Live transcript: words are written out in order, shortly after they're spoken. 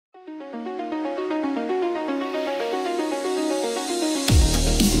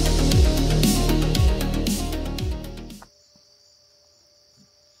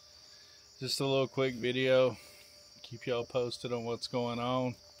Just a little quick video, keep y'all posted on what's going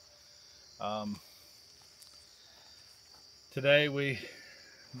on. Today we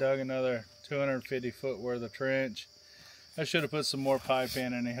dug another 250 foot worth of trench. I should have put some more pipe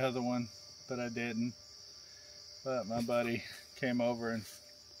in the other one, but I didn't. But my buddy came over and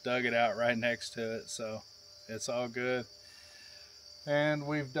dug it out right next to it, so it's all good. And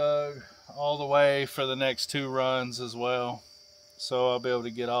we've dug all the way for the next 2 runs as well. So I'll be able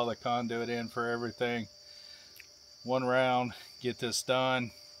to get all the conduit in for everything. 1 round, get this done.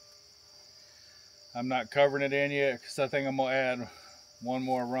 I'm not covering it in yet because I think I'm gonna add 1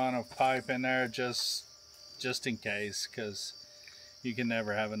 more run of pipe in there just in case, because you can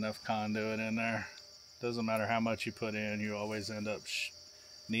never have enough conduit in there. Doesn't matter how much you put in, you always end up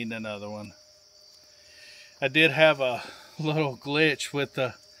needing another one. I did have a little glitch with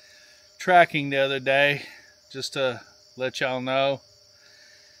the tracking the other day, just to let y'all know,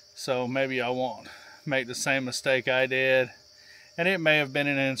 so maybe I won't make the same mistake I did. And it may have been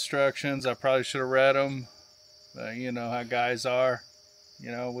in the instructions. I probably should have read them. You know how guys are,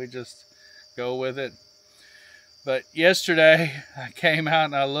 we just go with it. But yesterday I came out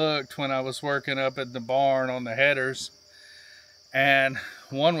and I looked when I was working up at the barn on the headers, and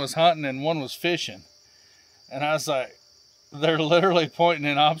one was hunting and one was fishing, and I was like, they're literally pointing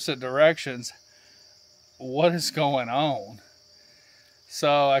in opposite directions. What is going on?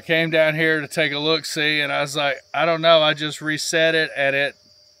 So I came down here to take a look-see, and I was like, I don't know. I just reset it and it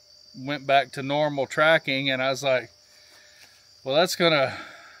went back to normal tracking, and I was like, well, that's gonna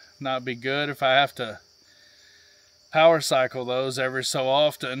not be good if I have to power cycle those every so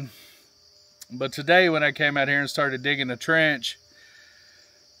often. But today when I came out here and started digging the trench,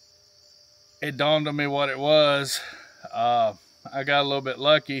 it dawned on me what it was. I got a little bit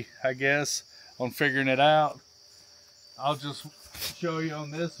lucky, I guess, on figuring it out. I'll just show you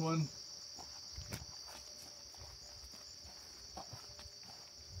on this one.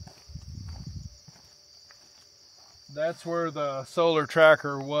 That's where the solar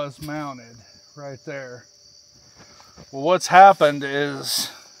tracker was mounted, right there. Well, what's happened is,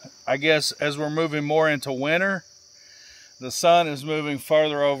 I guess as we're moving more into winter, the sun is moving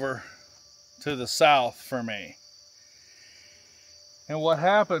farther over to the south for me. And what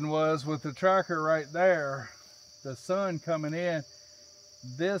happened was, with the tracker right there, the sun coming in,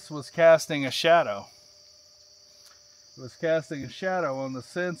 this was casting a shadow. It was casting a shadow on the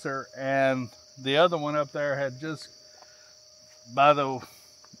sensor, and the other one up there had just, by the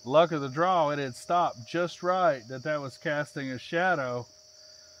luck of the draw, it had stopped just right that was casting a shadow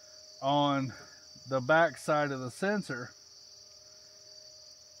on the back side of the sensor.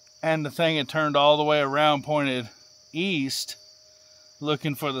 And the thing had turned all the way around, pointed east,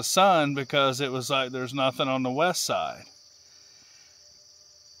 looking for the sun, because it was like there's nothing on the west side.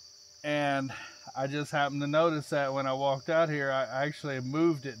 And I just happened to notice that when I walked out here. I actually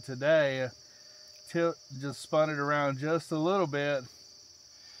moved it today, just spun it around just a little bit,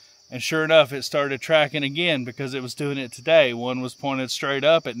 and sure enough it started tracking again, because it was doing it today. One was pointed straight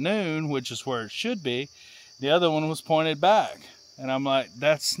up at noon, which is where it should be. The other one was pointed back, and I'm like,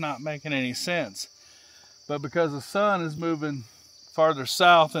 that's not making any sense. But because the sun is moving farther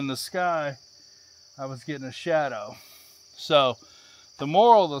south in the sky, I was getting a shadow. So the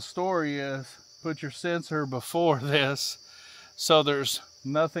moral of the story is, put your sensor before this so there's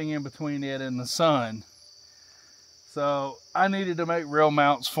nothing in between it and the sun. So I needed to make real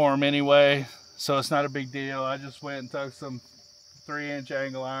mounts for them anyway, so it's not a big deal. I just went and took some 3-inch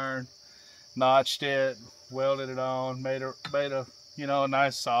angle iron, notched it, welded it on, made a a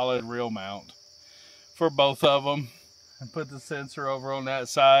nice solid real mount for both of them, and put the sensor over on that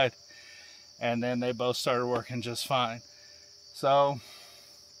side, and then they both started working just fine. So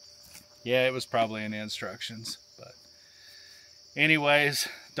yeah, it was probably in the instructions, but anyways,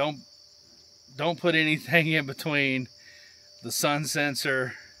 don't put anything in between the sun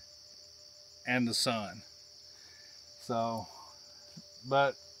sensor and the sun. So,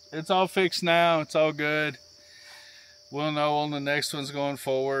 but it's all fixed now, it's all good. We'll know on the next ones going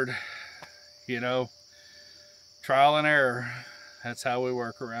forward. Trial and error. That's how we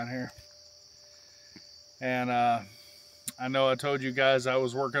work around here. And I know I told you guys I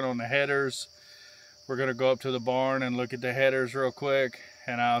was working on the headers. We're going to go up to the barn and look at the headers real quick,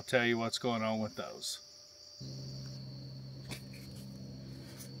 and I'll tell you what's going on with those.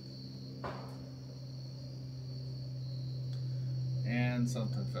 And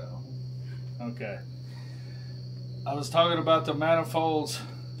something fell. Okay. I was talking about the manifolds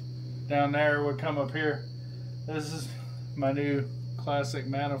down there would come up here. This is my new classic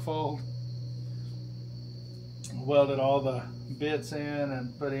manifold. Welded all the bits in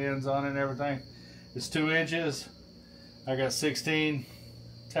and put ends on it and everything. It's 2 inches. I got 16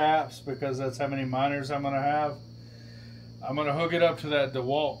 taps because that's how many miners I'm gonna have. I'm gonna hook it up to that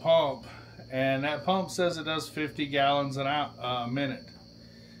DeWalt pump, and that pump says it does 50 gallons a minute,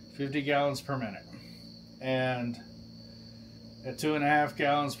 50 gallons per minute. And at 2.5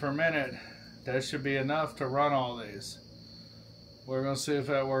 gallons per minute, that should be enough to run all these. We're gonna see if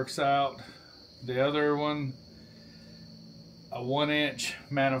that works out. The other one, a 1-inch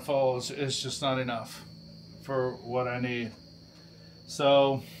manifold, is just not enough for what I need.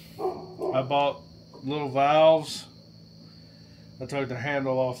 So I bought little valves. I took the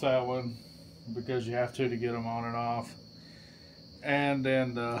handle off that one because you have to get them on and off. And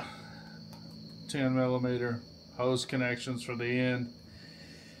then the 10mm hose connections for the end.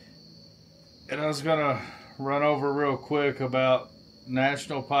 And I was gonna run over real quick about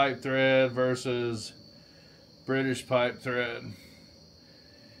National pipe thread versus British pipe thread,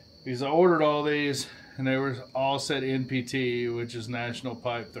 because I ordered all these and they were all set NPT, which is National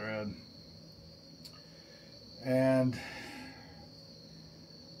pipe thread,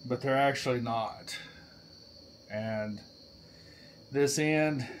 but they're actually not. And this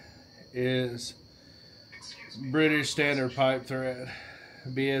end is British standard pipe thread,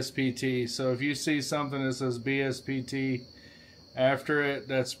 BSPT. So if you see something that says BSPT after it,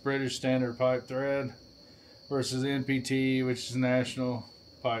 that's British standard pipe thread, versus NPT, which is National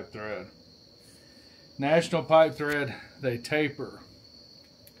pipe thread. National pipe thread, they taper.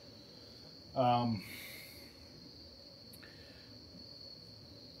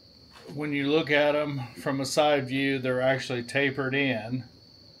 When you look at them from a side view, they're actually tapered in,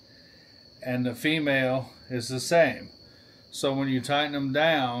 and the female is the same. So when you tighten them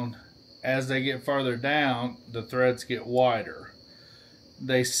down, as they get farther down, the threads get wider.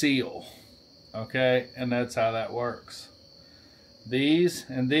 They seal, okay? And that's how that works. These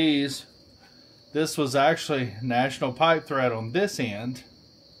and these, this was actually National pipe thread on this end,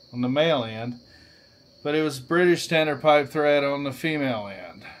 on the male end, but it was British standard pipe thread on the female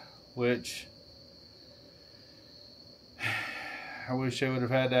end, which I wish I would have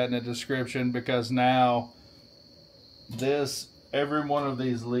had that in the description, because now every one of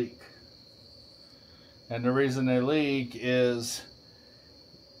these leak. And the reason they leak is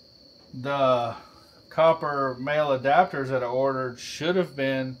the copper male adapters that I ordered should have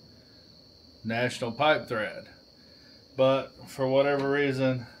been National pipe thread, but for whatever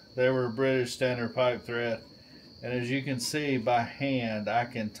reason they were British standard pipe thread. And as you can see by hand, I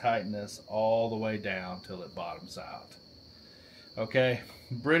can tighten this all the way down till it bottoms out. Okay,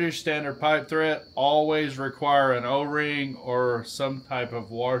 British standard pipe thread always require an O-ring or some type of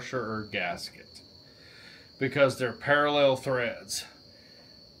washer or gasket, because they're parallel threads.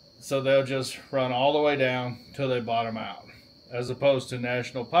 So they'll just run all the way down till they bottom out. As opposed to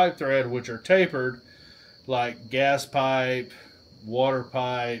National pipe thread, which are tapered, like gas pipe, water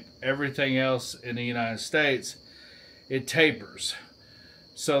pipe, everything else in the United States, it tapers.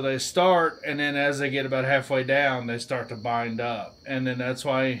 So they start, and then as they get about halfway down, they start to bind up. And then that's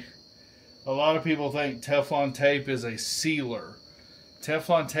why a lot of people think Teflon tape is a sealer.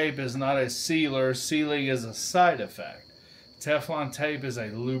 Teflon tape is not a sealer. Sealing is a side effect. Teflon tape is a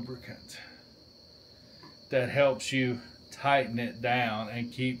lubricant that helps you tighten it down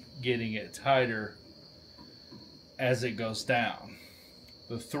and keep getting it tighter as it goes down.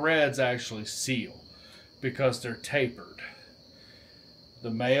 The threads actually seal because they're tapered. The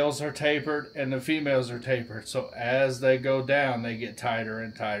males are tapered and the females are tapered. So as they go down, they get tighter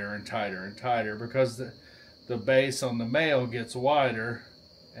and tighter and tighter and tighter, because the base on the male gets wider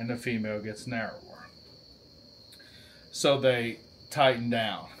and the female gets narrower. So they tighten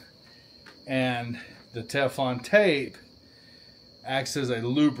down. And the Teflon tape acts as a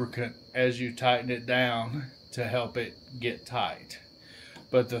lubricant as you tighten it down to help it get tight.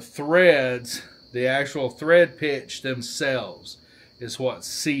 But the threads, the actual thread pitch themselves, is what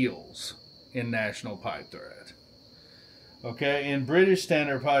seals in National pipe thread. Okay, in British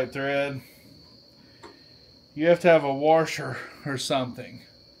standard pipe thread, you have to have a washer or something.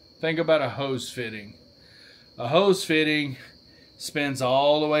 Think about a hose fitting. A hose fitting spins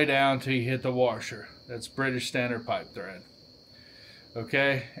all the way down till you hit the washer. That's British standard pipe thread.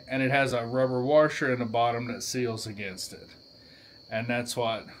 Okay, and it has a rubber washer in the bottom that seals against it. And that's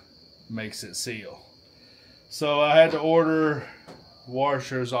what makes it seal. So I had to order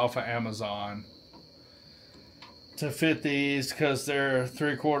washers off of Amazon to fit these, because they're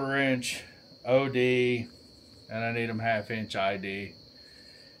 3/4 inch OD and I need them 1/2 inch ID.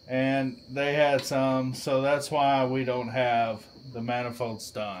 And they had some, so that's why we don't have the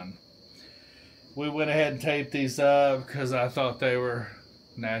manifolds done. we went ahead and taped these up because I thought they were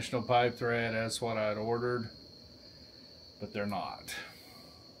National Pipe Thread. That's what I'd ordered, but they're not.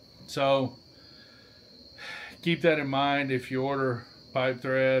 So keep that in mind if you order pipe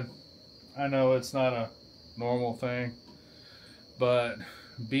thread. I know it's not a normal thing, but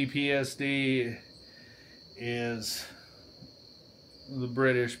BPSD is the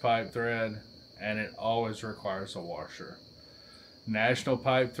British pipe thread, and it always requires a washer. National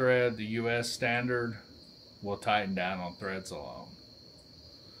Pipe Thread, the US standard, will tighten down on threads alone.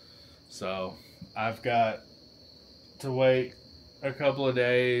 So I've got to wait a couple of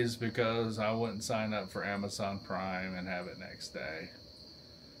days because I wouldn't sign up for Amazon Prime and have it next day.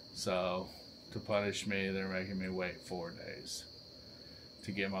 So to punish me, they're making me wait 4 days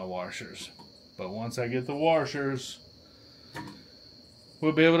to get my washers. But once I get the washers,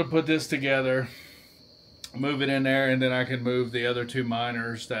 we'll be able to put this together, move it in there, and then I can move the other 2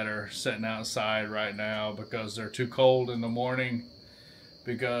 miners that are sitting outside right now because they're too cold in the morning,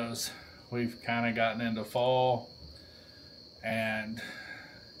 because we've kind of gotten into fall and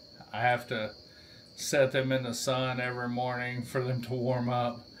I have to set them in the sun every morning for them to warm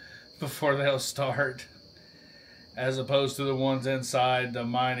up before they'll start, as opposed to the ones inside the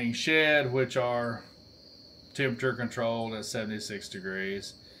mining shed, which are temperature controlled at 76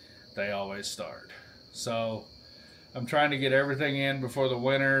 degrees. They always start. So I'm trying to get everything in before the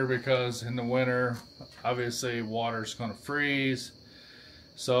winter, because in the winter obviously water's going to freeze.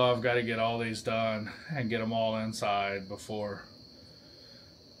 So I've got to get all these done and get them all inside before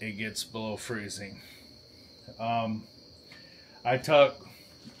it gets below freezing. I tuck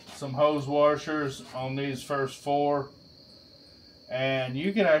some hose washers on these first 4, and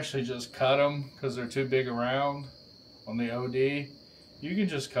you can actually just cut them because they're too big around on the OD. You can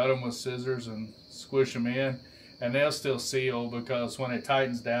just cut them with scissors and squish them in, and they'll still seal, because when it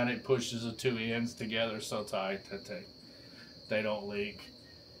tightens down, it pushes the 2 ends together so tight that they don't leak.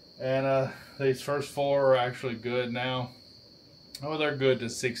 And these first 4 are actually good now. Well, they're good to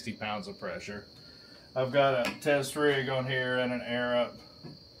 60 pounds of pressure. I've got a test rig on here and an air up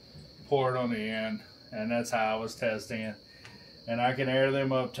port on the end, and that's how I was testing it. And I can air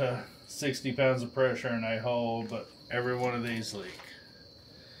them up to 60 pounds of pressure and they hold, but every one of these leak.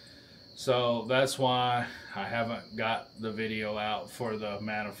 So that's why I haven't got the video out for the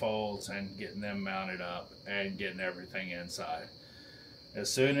manifolds and getting them mounted up and getting everything inside. As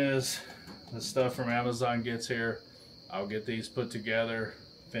soon as the stuff from Amazon gets here, I'll get these put together,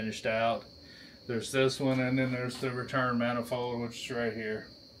 finished out. There's this one, and then there's the return manifold, which is right here.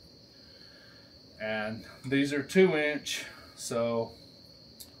 And these are 2-inch, so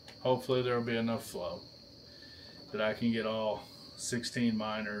hopefully there will be enough flow that I can get all 16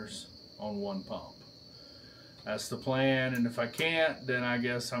 miners on 1 pump. That's the plan, and if I can't, then I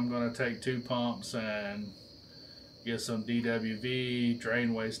guess I'm going to take 2 pumps and get some DWV,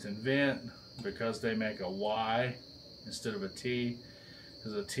 drain, waste, and vent, because they make a Y instead of a T,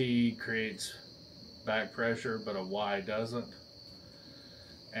 because a T creates back pressure but a Y doesn't.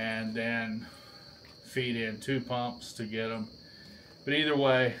 And then feed in 2 pumps to get them. But either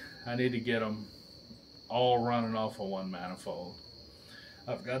way, I need to get them all running off of 1 manifold.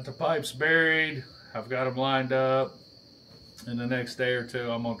 I've got the pipes buried, I've got them lined up. In the next day or 2,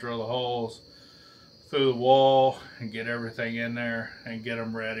 I'm going to drill the holes through the wall and get everything in there and get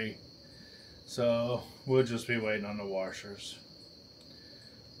them ready. So we'll just be waiting on the washers.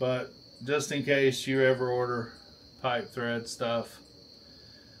 But just in case you ever order pipe thread stuff,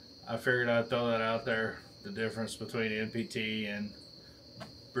 I figured I'd throw that out there, the difference between NPT and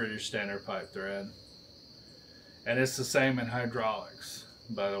British standard pipe thread. And it's the same in hydraulics,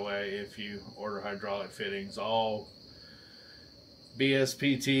 by the way. If you order hydraulic fittings, all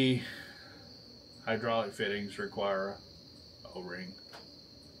BSPT hydraulic fittings require a O-ring.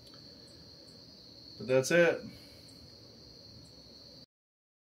 But that's it.